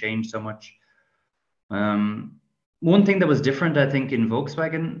didn't change so much. One thing that was different, I think, in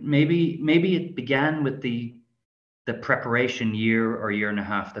Volkswagen, maybe it began with the preparation year or year and a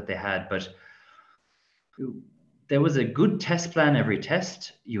half that they had, but there was a good test plan every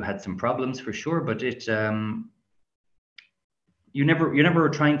test. You had some problems for sure, but you never were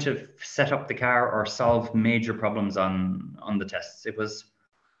trying to set up the car or solve major problems on the tests.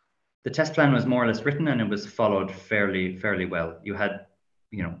 The test plan was more or less written, and it was followed fairly well. You had,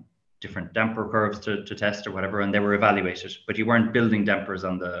 different damper curves to test or whatever, and they were evaluated, but you weren't building dampers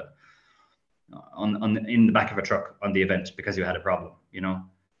in the back of a truck on the event because you had a problem,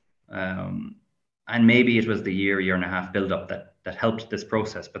 and maybe it was the year and a half build up that helped this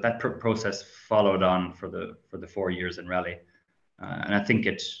process, but that process followed on for the 4 years in rally. And I think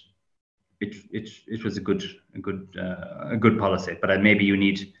it was a good policy, but maybe you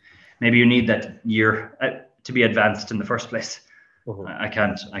need that year to be advanced in the first place. I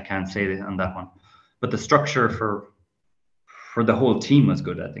can't say on that one, but the structure for the whole team was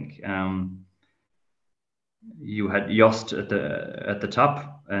good. I think you had Jost at the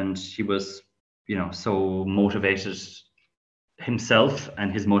top, and he was so motivated himself,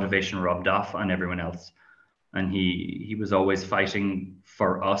 and his motivation rubbed off on everyone else. And he was always fighting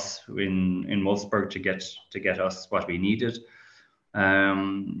for us in Wolfsburg to get us what we needed.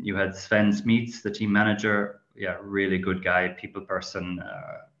 You had Sven Smeets, the team manager. Yeah, really good guy, people person.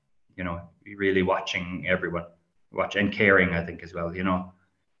 Really watching everyone, and caring, I think, as well.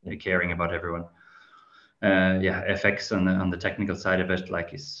 Caring about everyone. FX on the technical side of it, like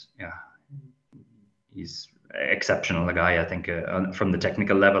he's exceptional, a guy. I think from the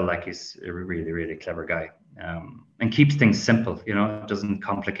technical level, like he's a really, really clever guy. And keeps things simple, doesn't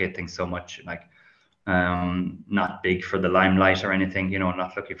complicate things so much. Like Not big for the limelight or anything,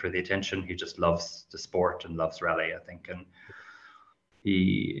 not looking for the attention. He just loves the sport and loves rally, I think. And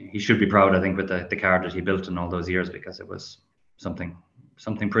he should be proud, I think, with the car that he built in all those years, because it was something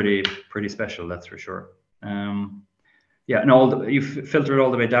pretty special, that's for sure. Yeah, and you filter it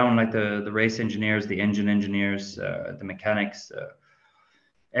all the way down, like the race engineers, the engine engineers, the mechanics,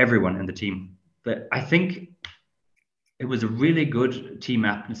 everyone in the team. But I think it was a really good team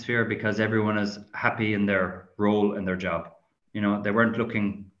atmosphere because everyone is happy in their role and their job. They weren't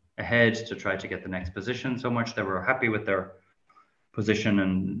looking ahead to try to get the next position so much. They were happy with their position,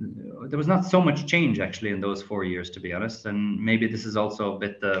 and there was not so much change actually in those 4 years, to be honest. And maybe this is also a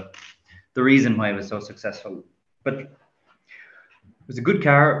bit the reason why it was so successful. But it was a good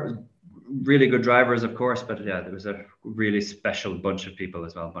car, really good drivers, of course. But yeah, there was a really special bunch of people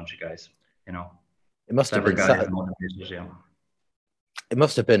as well, a bunch of guys. It must have been It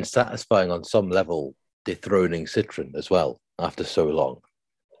must have been satisfying on some level, dethroning Citroën as well after so long.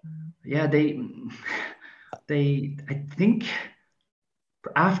 Yeah, they I think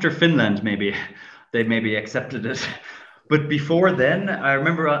after Finland they accepted it, but before then, I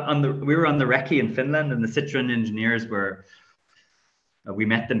remember we were on the recce in Finland, and the Citroën engineers we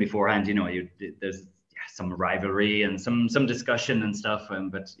met them beforehand. There's some rivalry and some discussion and stuff,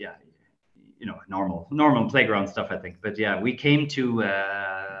 but yeah. Normal playground stuff, I think. But yeah, we came to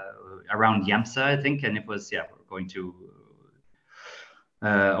around Jämsä, I think, and it was, we're going to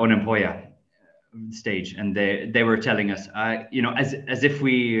Onenpoja stage, and they were telling us, as if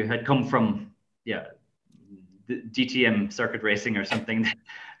we had come from the DTM circuit racing or something.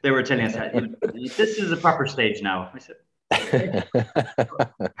 They were telling us, this is a proper stage now. I said,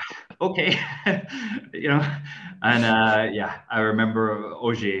 okay. And I remember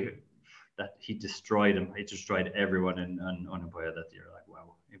Ogier, that he destroyed him. He destroyed everyone on Onenpoja that year. Like,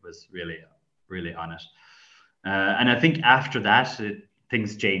 wow, it was really, really on it. And I think after that,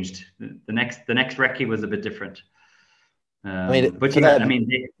 things changed. The next recce was a bit different.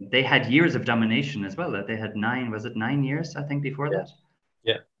 They had years of domination as well. They had 9 years, I think, before that.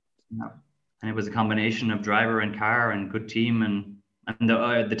 Yeah. And it was a combination of driver and car and good team, and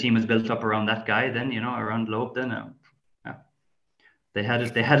the team was built up around that guy. Then around Loeb. Then. They had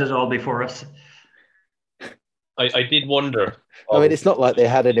it all before us. I did wonder. It's not like they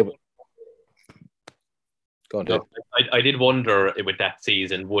had any. Go on, Dave. I did wonder with that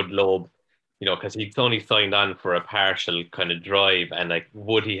season, would Loeb, because he'd only signed on for a partial kind of drive, and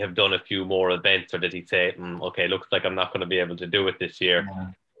would he have done a few more events, or did he say, okay, looks like I'm not going to be able to do it this year?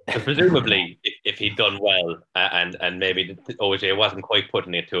 Yeah. Presumably, if he'd done well, and maybe OJ wasn't quite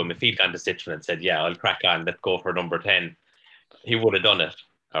putting it to him, if he'd gone to Citroën and said, yeah, I'll crack on, let's go for number 10. He would have done it,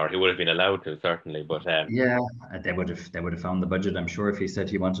 or he would have been allowed to, certainly. But they would have found the budget, I'm sure, if he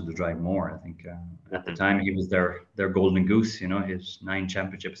said he wanted to drive more. I think at the time he was their golden goose. His 9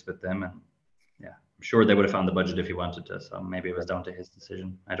 championships with them, and I'm sure they would have found the budget if he wanted to. So maybe it was down to his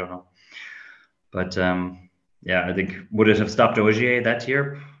decision. I don't know. But I think, would it have stopped Ogier that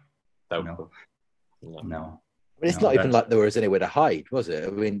year? No. It's not even like there was anywhere to hide, was it?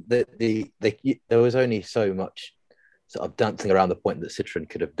 I mean, there was only so much sort of dancing around the point that Citroën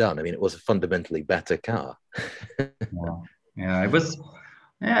could have done. I mean, it was a fundamentally better car. It was.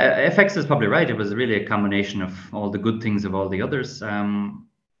 Yeah, FX is probably right. It was really a combination of all the good things of all the others.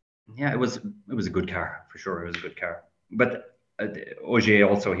 It was a good car for sure. It was a good car. But Ogier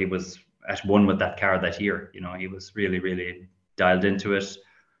also, he was at one with that car that year. He was really, really dialed into it.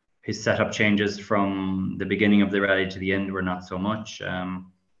 His setup changes from the beginning of the rally to the end were not so much.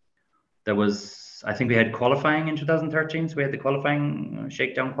 I think we had qualifying in 2013, so we had the qualifying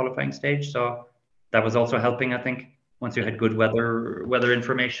shakedown qualifying stage. So that was also helping, I think, once you had good weather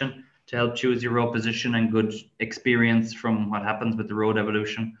information to help choose your road position and good experience from what happens with the road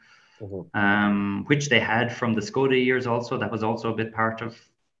evolution, which they had from the Skoda years also. That was also a bit part of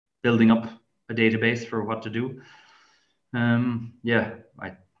building up a database for what to do.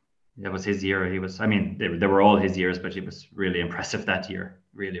 That was his year. They were all his years, but he was really impressive that year.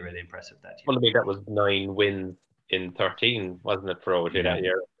 Really, really impressive that year. Well, that was 9 wins in 13, wasn't it, for OJ that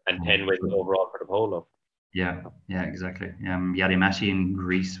year? And 10 wins overall for the polo. Yeah, exactly. Jari-Matti in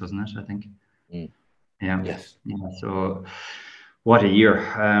Greece, wasn't it, I think? Yeah. Yes. Yeah, so what a year.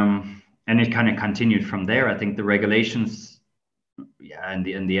 And it kind of continued from there. I think the regulations, and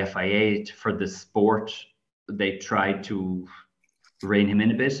the FIA for the sport, they tried to rein him in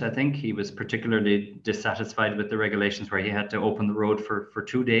a bit. I think he was particularly dissatisfied with the regulations where he had to open the road for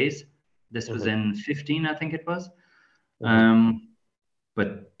 2 days. This was in 15, I think it was.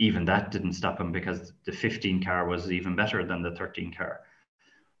 But even that didn't stop him, because the 15 car was even better than the 13 car.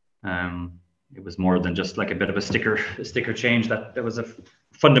 it was more than just like a bit of a sticker change. That there was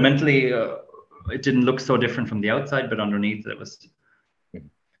fundamentally it didn't look so different from the outside, but underneath it was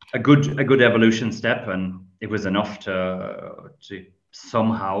a good evolution step, and it was enough to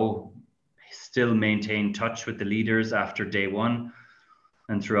somehow still maintain touch with the leaders after day one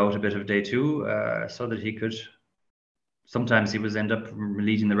and throughout a bit of day two, so that he could. Sometimes he was end up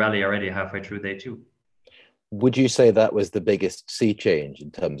leading the rally already halfway through day two. Would you say that was the biggest sea change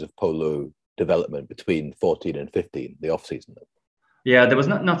in terms of polo development between 14 and 15, the off season? Yeah, there was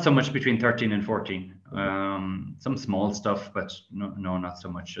not so much between 13 and 14. Some small stuff, but no, not so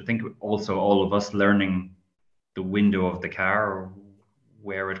much. I think also all of us learning the window of the car,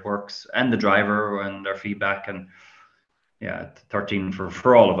 where it works, and the driver and their feedback. And yeah, 13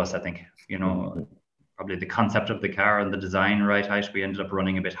 for all of us, I think, probably the concept of the car and the design right height. We ended up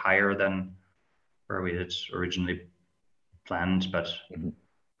running a bit higher than where we had originally planned, but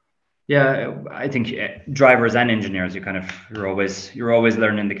yeah, I think drivers and engineers, you're always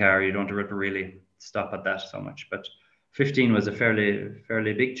learning the car. You don't really stop at that so much. But 15 was a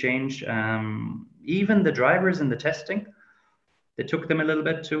fairly big change. Even the drivers in the testing, it took them a little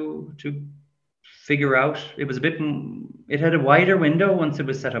bit to figure out. It had a wider window once it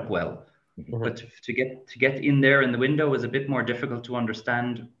was set up well, but to get in there in the window was a bit more difficult to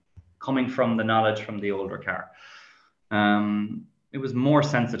understand, coming from the knowledge from the older car. It was more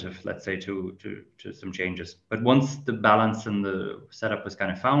sensitive, let's say, to some changes. But once the balance and the setup was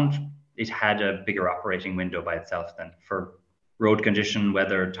kind of found, it had a bigger operating window by itself then for road condition,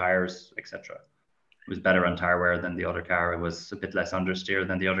 weather, tires, etc. It was better on tire wear than the other car. It was a bit less understeer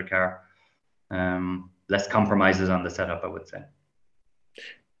than the other car. Less compromises on the setup, I would say.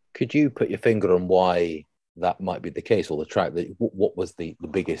 Could you put your finger on why that might be the case, or the track? What was the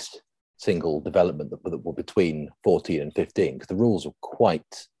biggest single development that were between 14 and 15? Because the rules were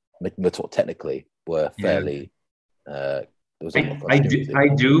quite, technically, were fairly. There was I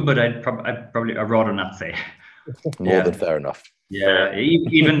do, but I'd rather not say. More than fair enough. Yeah,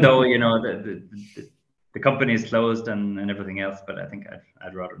 even though the company is closed and everything else, but I think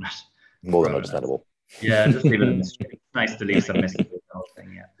I'd rather not. More than understandable. Yeah, just leave it in the street. It's nice to leave some mystery in the whole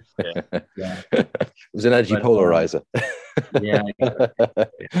thing. Yeah. It was an energy polarizer. Yeah.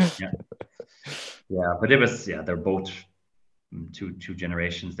 Yeah, but it was, they're both two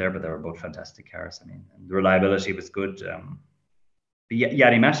generations there, but they were both fantastic cars. I mean, the reliability was good.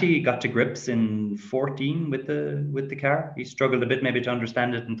 Jari-Matti got to grips in 14 with the car. He struggled a bit maybe to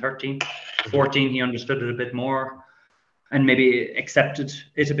understand it in 13. 14, he understood it a bit more and maybe accepted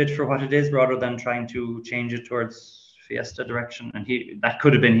it a bit for what it is, rather than trying to change it towards Fiesta direction. And that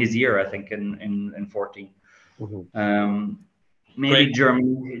could have been his year, I think, in 14. Maybe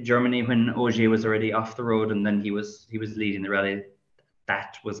Germany when Ogier was already off the road and then he was leading the rally.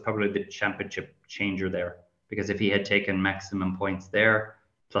 That was probably the championship changer there, because if he had taken maximum points there,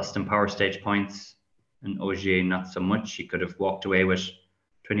 plus some power stage points, and Ogier not so much, he could have walked away with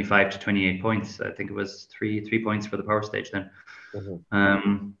 25 to 28 points. I think it was three points for the power stage then.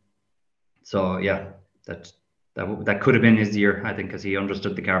 So yeah, that could have been his year, I think, because he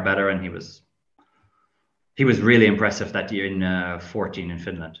understood the car better, and he was really impressive that year in 14 in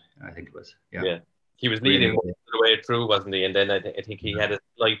Finland, I think it was. Yeah. He was leading really the way through, wasn't he? And then I think he had a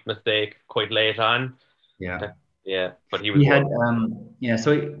slight mistake quite late on. Yeah, but he had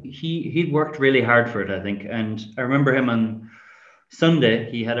so he'd worked really hard for it, I think. And I remember him on Sunday,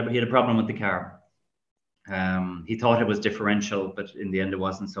 he had a problem with the car. He thought it was differential, but in the end it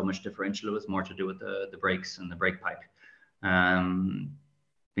wasn't so much differential. It was more to do with the brakes and the brake pipe.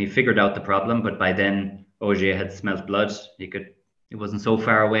 He figured out the problem, but by then Ogier had smelt blood. It wasn't so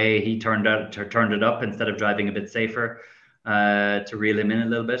far away. He turned it up instead of driving a bit safer to reel him in a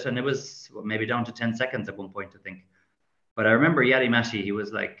little bit. And it was maybe down to 10 seconds at one point, I think. But I remember Jari-Matti, he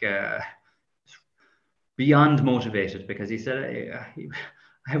was like beyond motivated, because he said,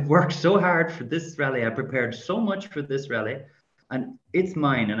 I have worked so hard for this rally. I prepared so much for this rally, and it's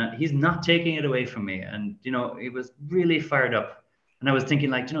mine. And he's not taking it away from me. And, he was really fired up. And I was thinking,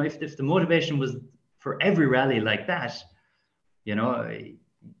 like, if the motivation was for every rally like that, he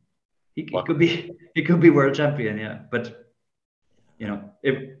could be world champion. Yeah. But,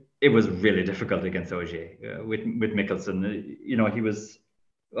 it was really difficult against Ogier with Mikkelsen. He was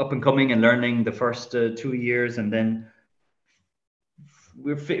up and coming and learning the first 2 years, and then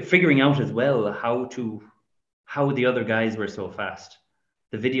we're figuring out as well how the other guys were so fast.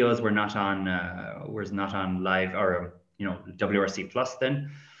 The videos were not on live or WRC Plus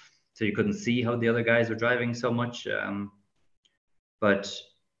then, so you couldn't see how the other guys were driving so much. But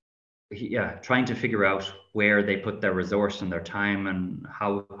trying to figure out where they put their resource and their time, and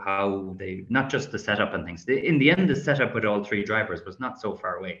how they, not just the setup and things. In the end, the setup with all three drivers was not so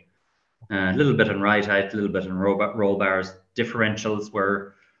far away. A little bit on right height, a little bit on roll bars. Differentials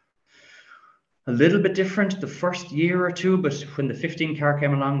were a little bit different the first year or two, but when the 15 car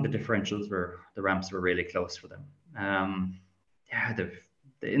came along, the ramps were really close for them.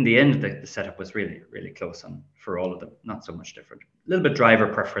 In the end, the setup was really, really close for all of them. Not so much different. A little bit driver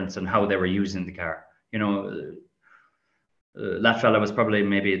preference and how they were using the car. Latvala was probably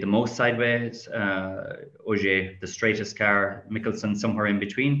maybe the most sideways. Ogier, the straightest car. Mickelson somewhere in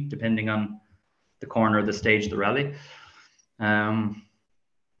between, depending on the corner, the stage, the rally.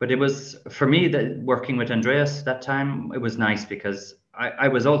 But it was, for me, that working with Andreas that time, it was nice because I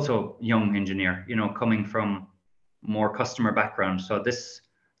was also a young engineer, coming from more customer background. So this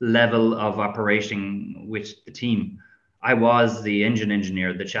level of operating with the team, I was the engine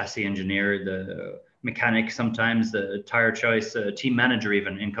engineer, the chassis engineer, the mechanic, sometimes the tire choice, team manager,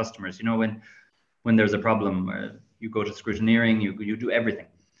 even in customers. When there's a problem, you go to scrutineering, you do everything.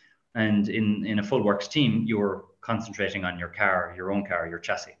 And in a full works team, you're concentrating on your car, your own car, your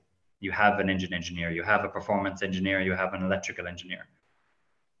chassis. You have an engine engineer, you have a performance engineer, you have an electrical engineer,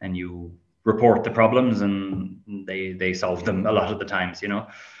 and you report the problems and they solve them a lot of the times,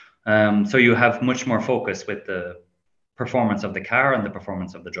 so you have much more focus with the performance of the car and the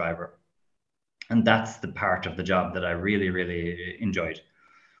performance of the driver. And that's the part of the job that I really, really enjoyed.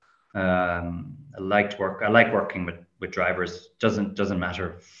 I like working with drivers. Doesn't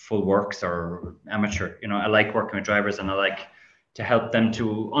matter full works or amateur. I like working with drivers, and I like to help them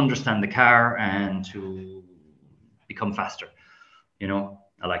to understand the car and to become faster.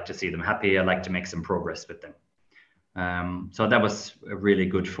 I like to see them happy. I like to make some progress with them. So that was a really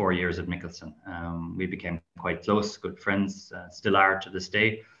good 4 years at Mickelson. We became quite close, good friends, still are to this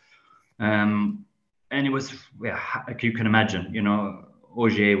day. And it was, like you can imagine,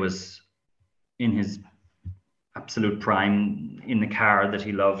 Ogier was in his absolute prime in the car that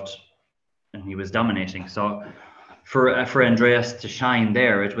he loved, and he was dominating. So for Andreas to shine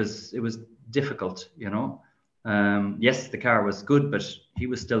there, it was difficult, yes, the car was good, but he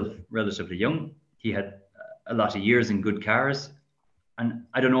was still relatively young. He had a lot of years in good cars, and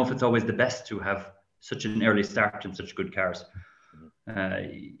I don't know if it's always the best to have such an early start in such good cars.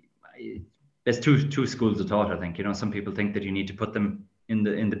 There's two schools of thought, I think. Some people think that you need to put them in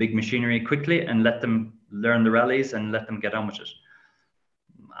the big machinery quickly and let them learn the rallies and let them get on with it.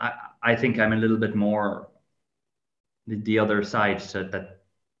 I think I'm a little bit more the other side, so that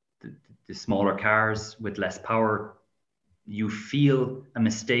the smaller cars with less power, you feel a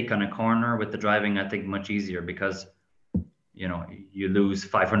mistake on a corner with the driving, I think, much easier, because you lose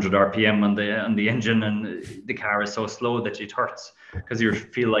 500 RPM on the engine, and the car is so slow that it hurts because you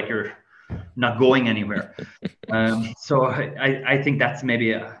feel like you're not going anywhere. So I think that's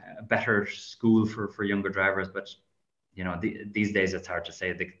maybe a better school for younger drivers. But these days it's hard to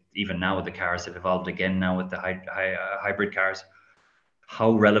say. Even now the cars have evolved again now with the hybrid cars.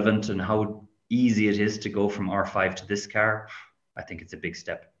 How relevant and how easy it is to go from R5 to this car, I think it's a big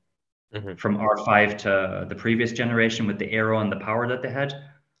step. Mm-hmm. From R5 to the previous generation with the aero and the power that they had,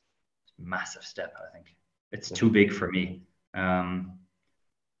 massive step. I think it's too big for me.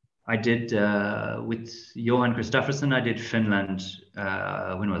 I did with Johan Kristoffersen, I did Finland.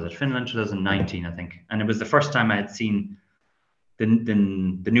 When was it? Finland 2019, I think. And it was the first time I had seen the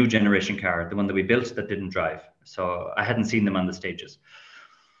new generation car, the one that we built that didn't drive. So I hadn't seen them on the stages.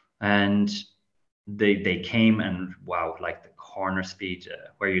 And they came, and wow, like the corner speed,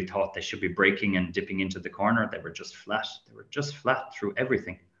 where you thought they should be braking and dipping into the corner, they were just flat. They were just flat through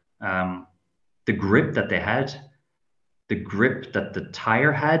everything. The grip that they had, the grip that the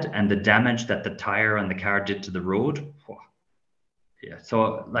tire had, and the damage that the tire and the car did to the road. Yeah,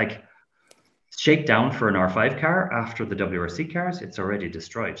 so like shakedown for an R5 car after the WRC cars, it's already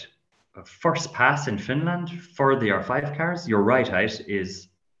destroyed. First pass in Finland for the R5 cars, your right height is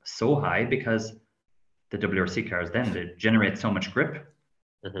so high because the WRC cars then they generate so much grip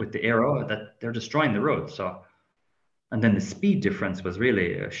with the aero that they're destroying the road. So, and then the speed difference was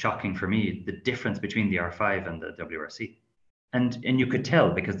really shocking for me, the difference between the R5 and the WRC. And you could tell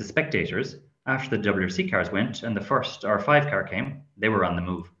because the spectators, after the WRC cars went and the first R5 car came, they were on the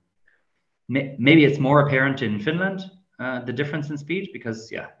move. Maybe it's more apparent in Finland, the difference in speed,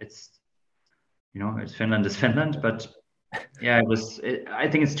 because it's Finland is Finland, but yeah, I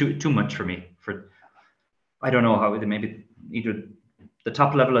think it's too much for me. I don't know how maybe either the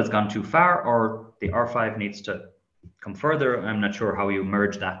top level has gone too far or the R5 needs to come further. I'm not sure how you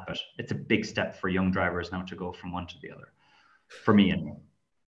merge that, but it's a big step for young drivers now to go from one to the other. For me, anyway.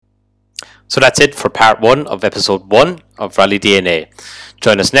 So that's it for part 1 of episode 1 of Rally DNA.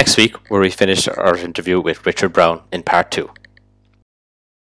 Join us next week where we finish our interview with Richard Browne in part 2.